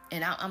some,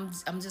 and I'm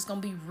just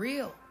going to be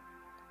real,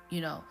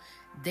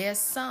 there's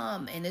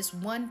some, and it's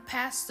one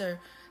pastor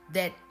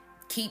that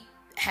keep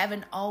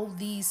having all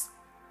these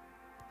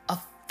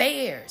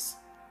affairs.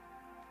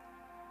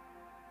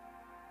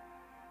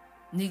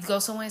 Need to go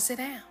somewhere and sit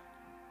down.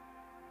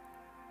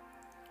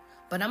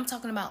 But I'm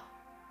talking about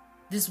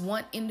this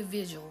one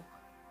individual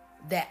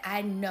that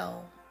I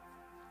know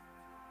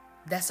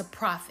that's a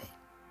prophet,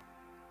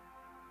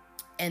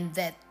 and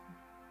that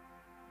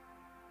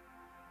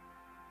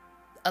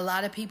a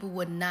lot of people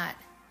would not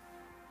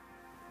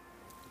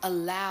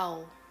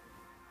allow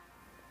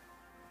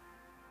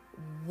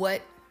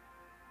what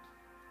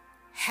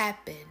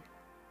happened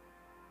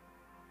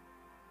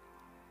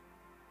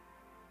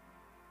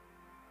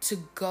to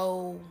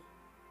go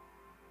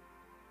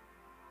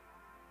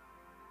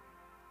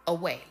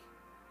away,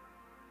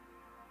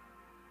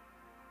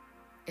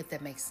 if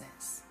that makes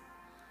sense.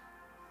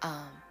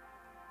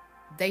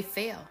 They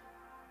fell.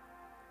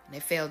 And they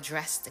fell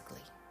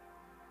drastically.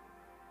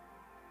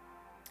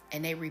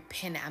 And they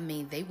repented. I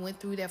mean, they went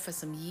through that for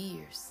some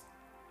years.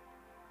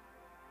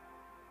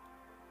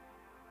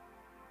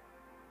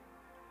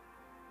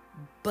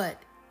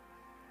 But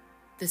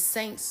the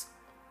saints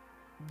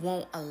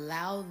won't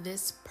allow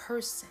this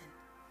person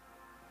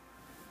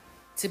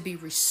to be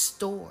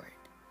restored.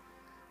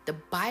 The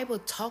Bible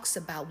talks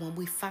about when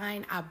we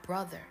find our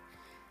brother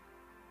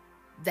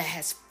that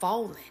has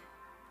fallen,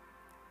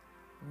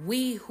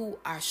 we who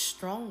are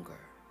stronger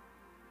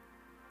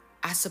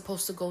are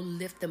supposed to go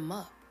lift them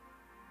up.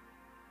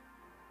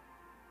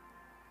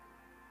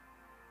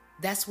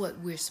 That's what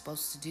we're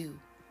supposed to do.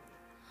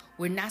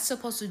 We're not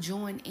supposed to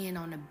join in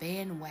on a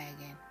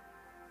bandwagon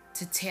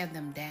to tear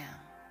them down.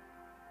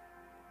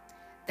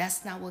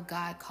 That's not what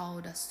God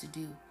called us to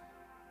do.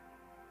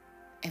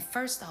 And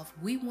first off,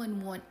 we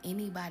wouldn't want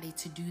anybody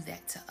to do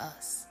that to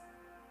us.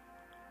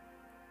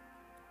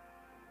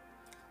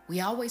 We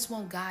always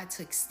want God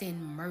to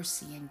extend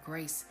mercy and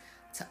grace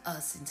to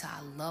us and to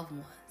our loved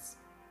ones.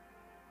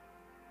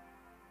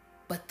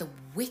 But the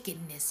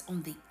wickedness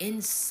on the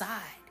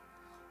inside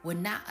will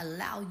not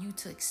allow you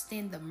to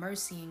extend the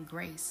mercy and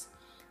grace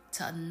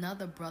to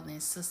another brother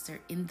and sister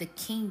in the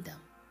kingdom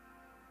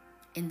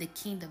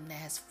that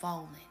has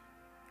fallen.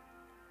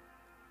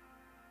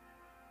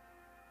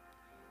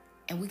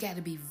 And we got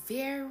to be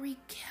very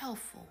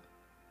careful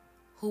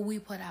who we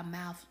put our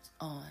mouths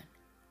on.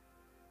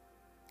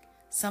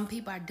 Some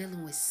people are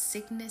dealing with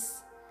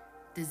sickness,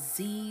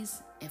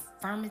 disease,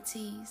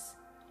 infirmities,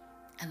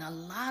 and a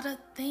lot of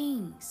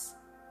things.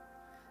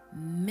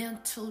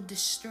 Mental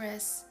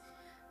distress,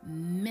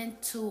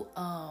 mental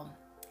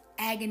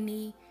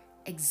agony,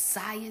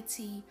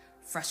 anxiety,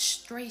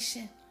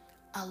 frustration.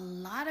 A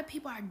lot of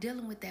people are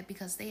dealing with that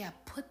because they have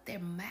put their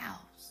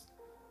mouths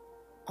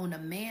on a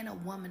man or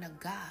woman of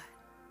God.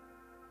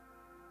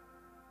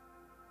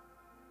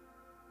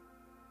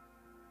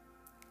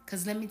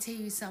 Because let me tell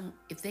you something,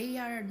 if they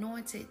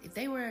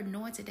were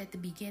anointed at the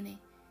beginning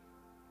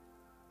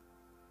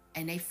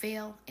and they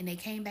fell and they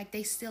came back,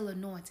 they still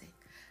anointed.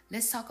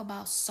 Let's talk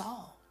about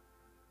Saul.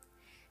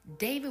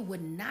 David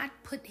would not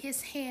put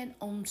his hand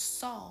on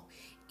Saul,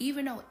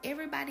 even though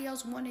everybody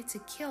else wanted to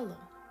kill him.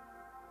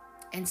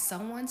 And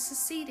someone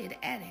succeeded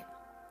at it.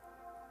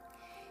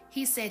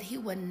 He said he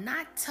would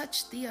not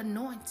touch the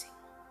anointing.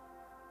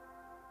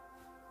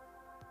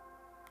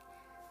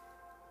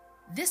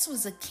 This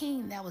was a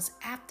king that was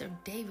after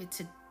David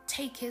to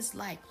take his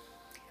life.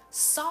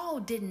 Saul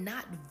did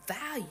not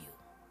value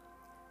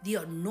the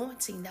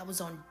anointing that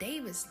was on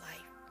David's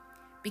life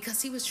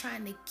because he was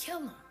trying to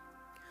kill him.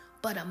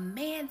 But a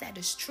man that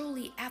is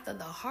truly after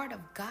the heart of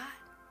God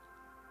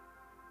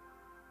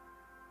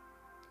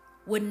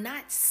would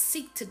not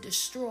seek to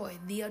destroy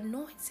the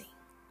anointing.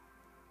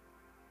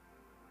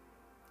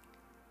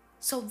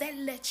 So that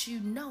lets you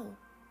know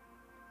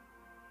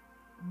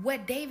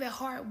what David's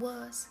heart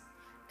was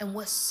and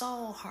what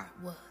Saul's heart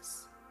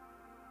was.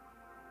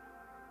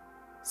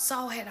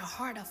 Saul had a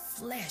heart of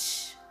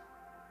flesh.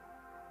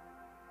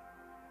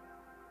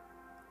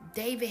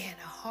 David had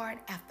a heart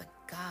after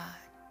God.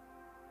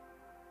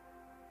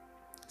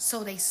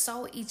 So they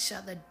saw each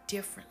other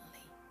differently.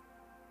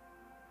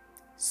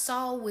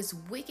 Saul was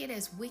wicked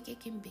as wicked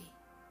can be,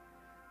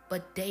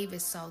 but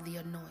David saw the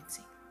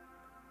anointing.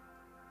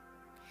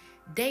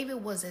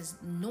 David was as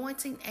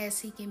anointing as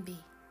he can be,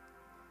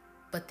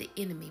 but the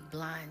enemy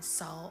blinds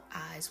Saul's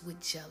eyes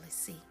with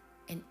jealousy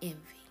and envy.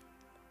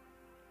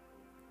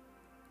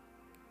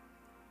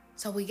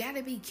 So we got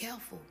to be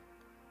careful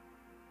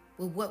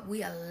with what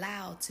we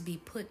allow to be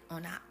put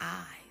on our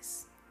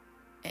eyes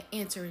and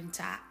enter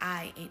into our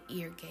eye and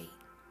ear gate.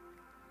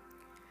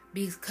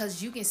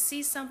 Because you can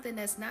see something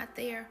that's not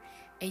there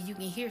and you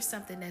can hear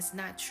something that's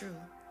not true.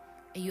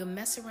 And you'll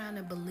mess around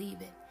and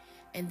believe it.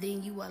 And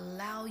then you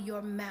allow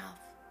your mouth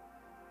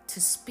to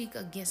speak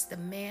against the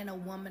man or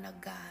woman of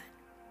God,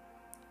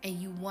 and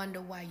you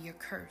wonder why you're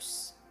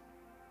cursed.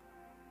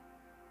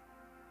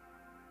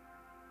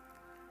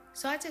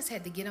 So I just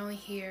had to get on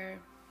here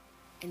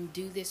and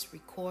do this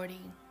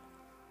recording.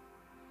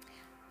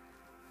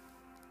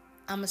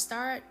 I'm going to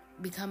start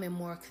becoming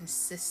more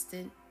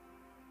consistent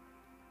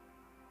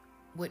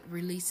with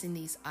releasing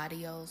these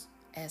audios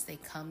as they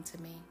come to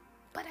me.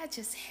 But I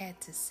just had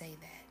to say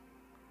that.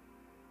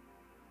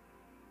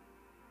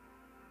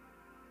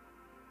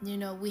 You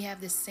know, we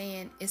have this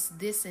saying, it's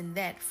this and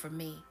that for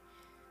me.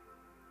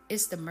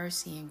 It's the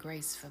mercy and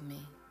grace for me.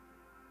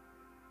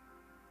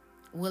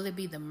 Will it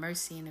be the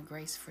mercy and the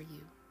grace for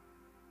you?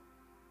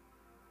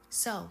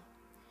 So,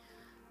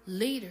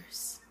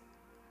 leaders,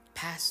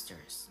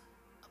 pastors,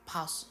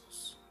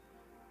 apostles,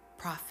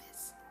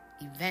 prophets,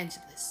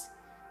 evangelists,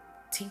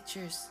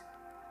 teachers,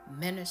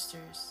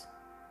 ministers,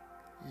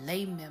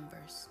 lay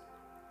members,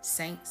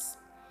 saints,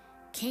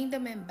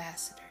 kingdom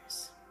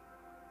ambassadors,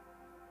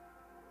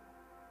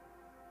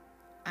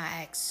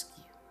 I ask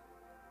you,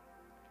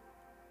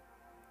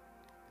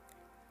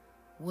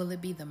 will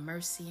it be the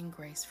mercy and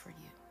grace for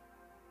you?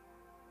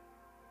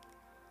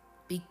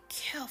 Be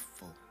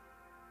careful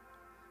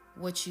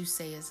what you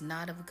say is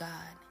not of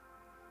God,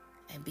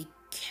 and be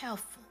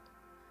careful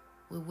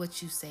with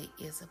what you say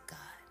is of God.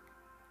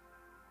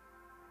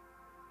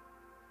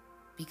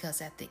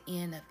 Because at the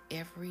end of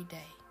every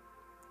day,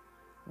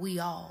 we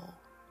all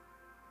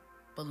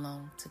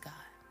belong to God.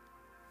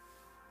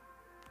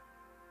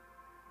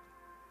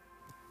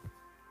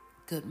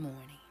 Good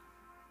morning.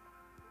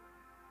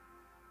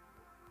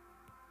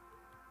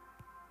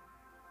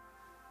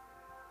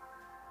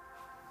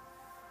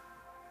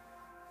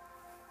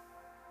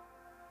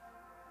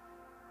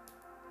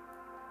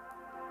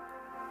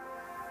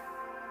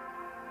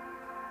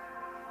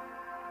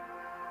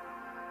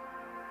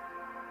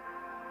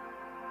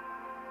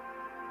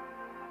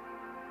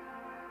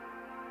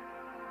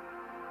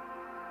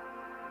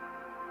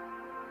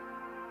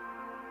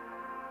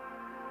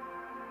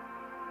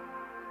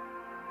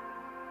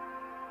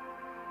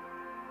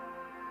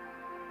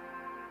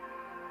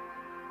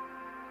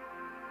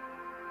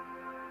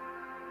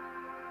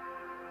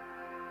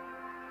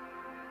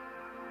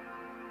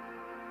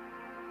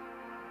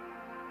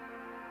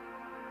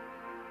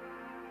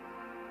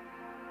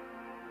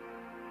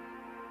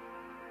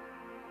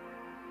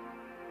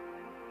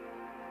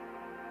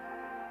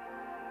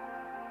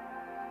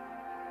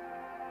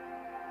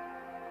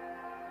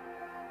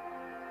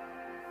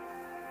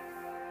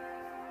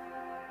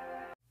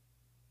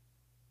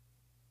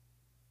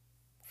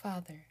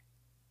 Father,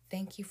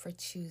 thank you for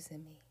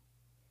choosing me.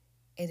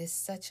 It is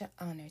such an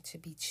honor to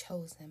be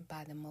chosen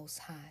by the Most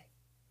High.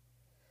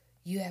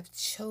 You have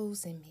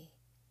chosen me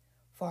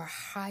for a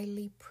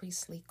highly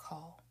priestly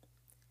call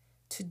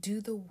to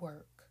do the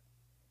work.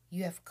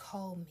 You have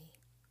called me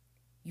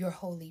your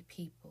holy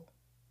people.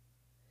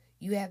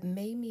 You have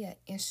made me an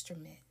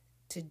instrument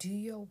to do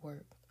your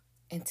work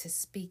and to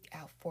speak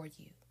out for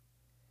you,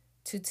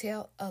 to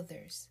tell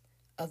others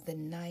of the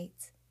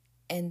night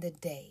and the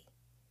day,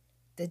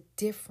 the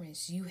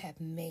difference you have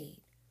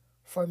made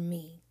for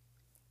me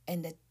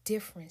and the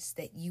difference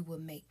that you will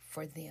make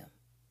for them.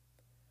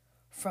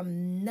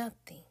 From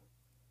nothing,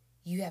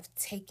 you have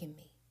taken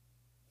me,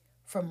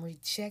 from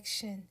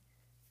rejection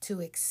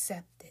to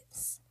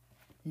acceptance.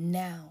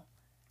 Now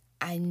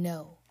I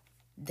know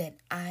that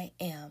I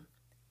am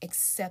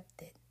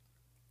accepted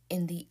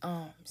in the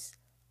arms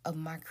of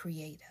my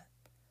Creator,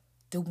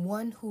 the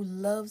one who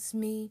loves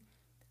me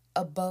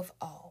above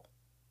all.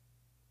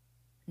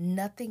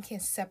 Nothing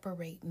can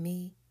separate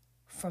me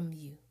from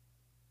you.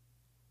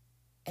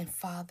 And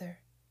Father,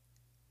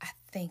 I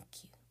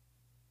thank you.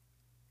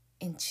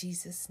 In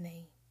Jesus'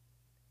 name,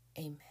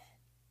 amen.